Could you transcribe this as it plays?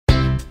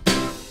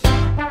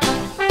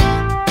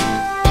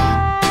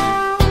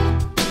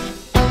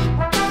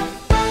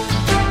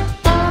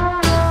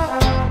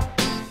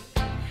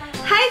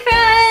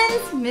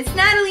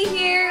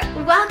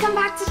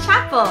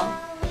Chapel.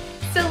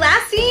 So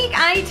last week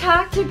I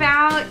talked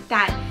about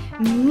that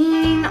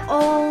mean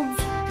old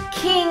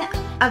king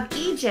of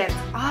Egypt,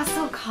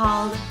 also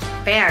called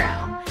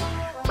Pharaoh.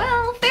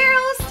 Well,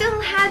 Pharaoh still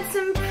had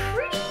some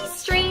pretty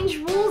strange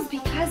rules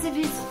because of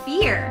his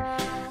fear.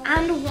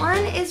 And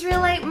one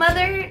Israelite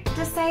mother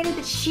decided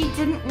that she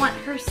didn't want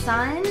her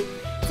son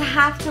to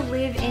have to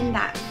live in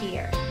that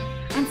fear.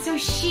 And so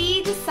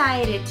she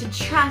decided to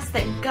trust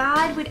that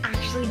God would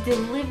actually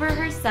deliver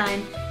her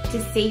son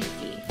to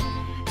safety.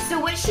 So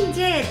what she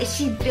did is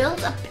she built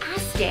a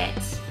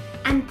basket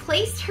and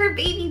placed her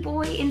baby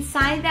boy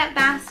inside that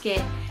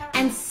basket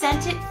and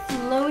sent it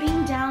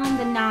floating down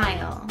the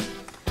Nile.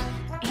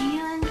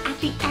 And at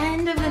the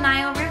end of the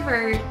Nile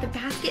River, the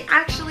basket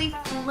actually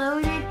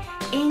floated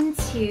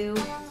into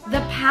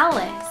the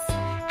palace.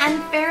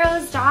 And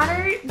Pharaoh's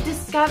daughter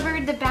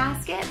discovered the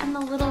basket and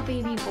the little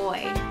baby boy.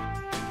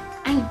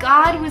 And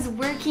God was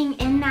working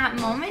in that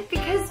moment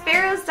because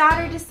Pharaoh's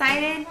daughter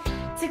decided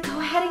to go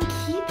ahead and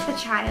keep the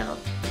child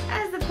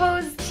as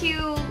opposed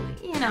to,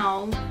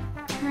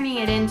 turning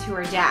it into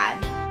her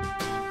dad.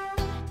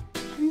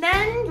 And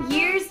then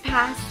years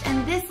passed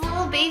and this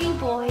little baby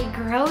boy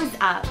grows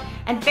up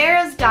and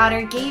Pharaoh's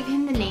daughter gave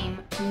him the name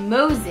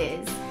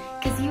Moses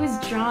because he was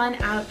drawn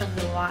out of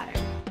the water.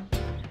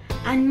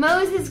 And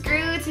Moses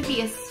grew to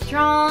be a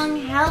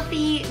strong,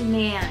 healthy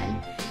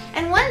man.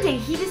 And one day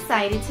he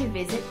decided to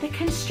visit the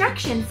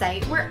construction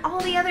site where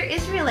all the other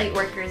Israelite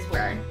workers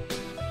were.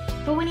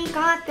 But when he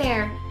got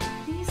there,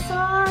 he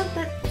saw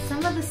that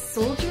some of the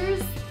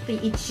soldiers,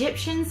 the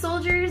Egyptian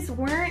soldiers,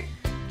 weren't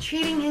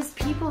treating his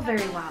people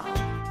very well.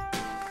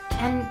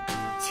 And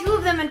two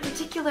of them in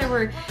particular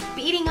were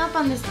beating up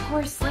on this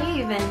poor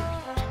slave,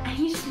 and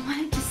he just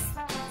wanted to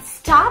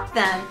stop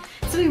them.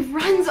 So he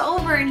runs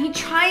over and he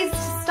tries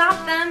to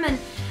stop them,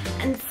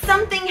 and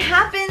something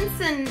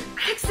happens and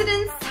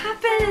accidents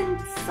happen,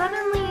 and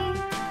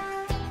suddenly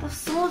the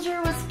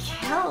soldier was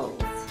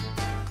killed.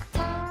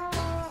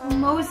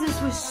 Moses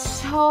was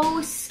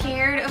so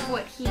scared of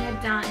what he had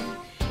done.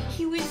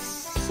 He was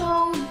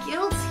so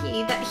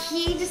guilty that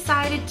he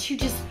decided to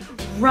just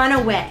run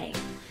away.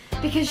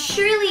 Because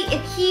surely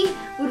if he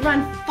would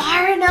run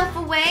far enough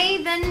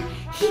away, then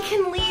he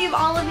can leave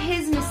all of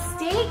his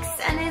mistakes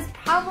and his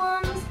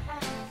problems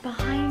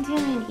behind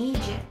him in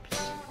Egypt.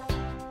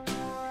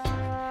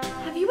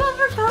 Have you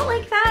ever felt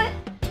like that?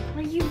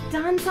 Where you've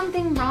done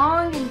something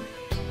wrong and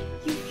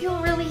you feel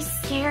really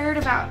scared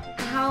about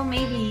how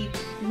maybe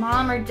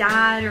mom or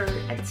dad or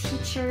a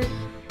teacher,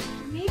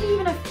 maybe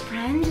even a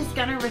friend is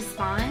gonna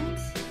respond?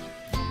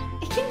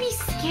 It can be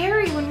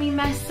scary when we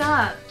mess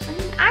up. I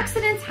mean,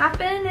 accidents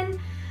happen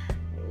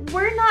and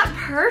we're not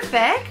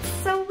perfect,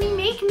 so we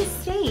make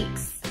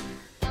mistakes.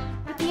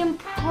 But the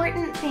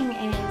important thing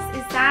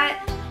is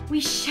that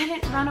we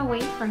shouldn't run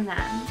away from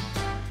them.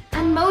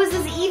 And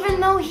Moses, even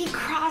though he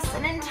crossed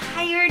an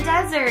entire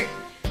desert,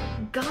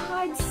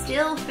 God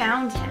still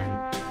found him.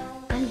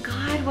 And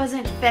God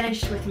wasn't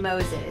finished with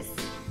Moses,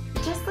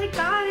 just like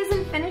God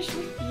isn't finished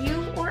with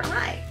you or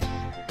I.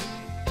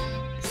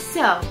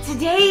 So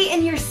today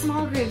in your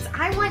small groups,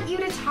 I want you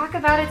to talk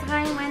about a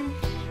time when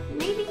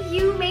maybe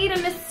you made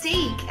a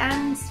mistake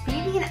and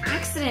maybe an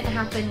accident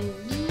happened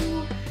and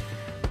you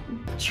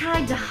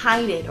tried to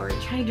hide it or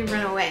tried to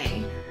run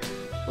away.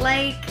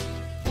 Like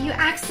you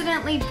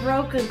accidentally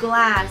broke a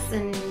glass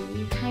and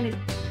you kind of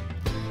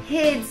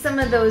hid some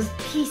of those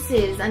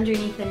pieces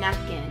underneath the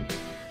napkin.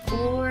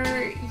 Or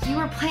you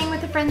were playing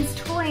with a friend's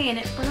toy and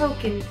it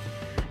broke, and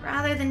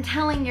rather than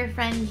telling your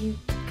friend, you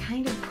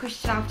kind of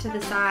pushed it off to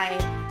the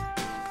side.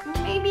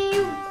 Maybe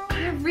you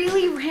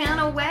really ran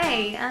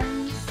away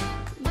and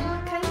you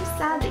were kind of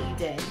sad that you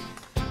did.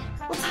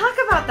 Well, talk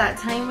about that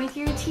time with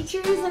your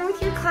teachers and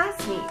with your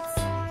classmates.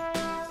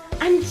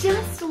 And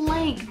just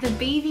like the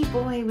baby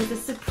boy was a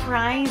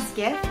surprise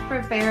gift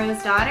for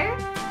Pharaoh's daughter,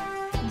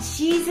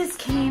 Jesus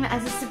came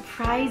as a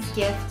surprise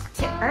gift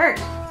to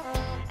earth.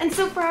 And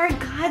so for our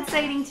God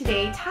sighting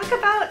today, talk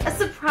about a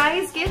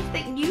surprise gift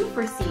that you've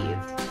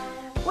received.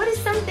 What is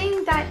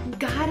something that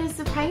God has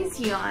surprised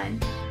you on?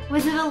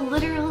 Was it a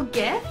literal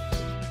gift?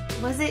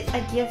 Was it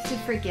a gift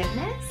of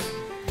forgiveness?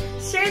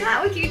 Share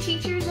that with your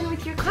teachers and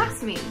with your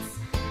classmates.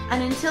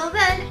 And until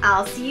then,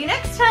 I'll see you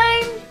next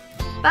time.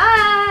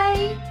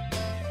 Bye!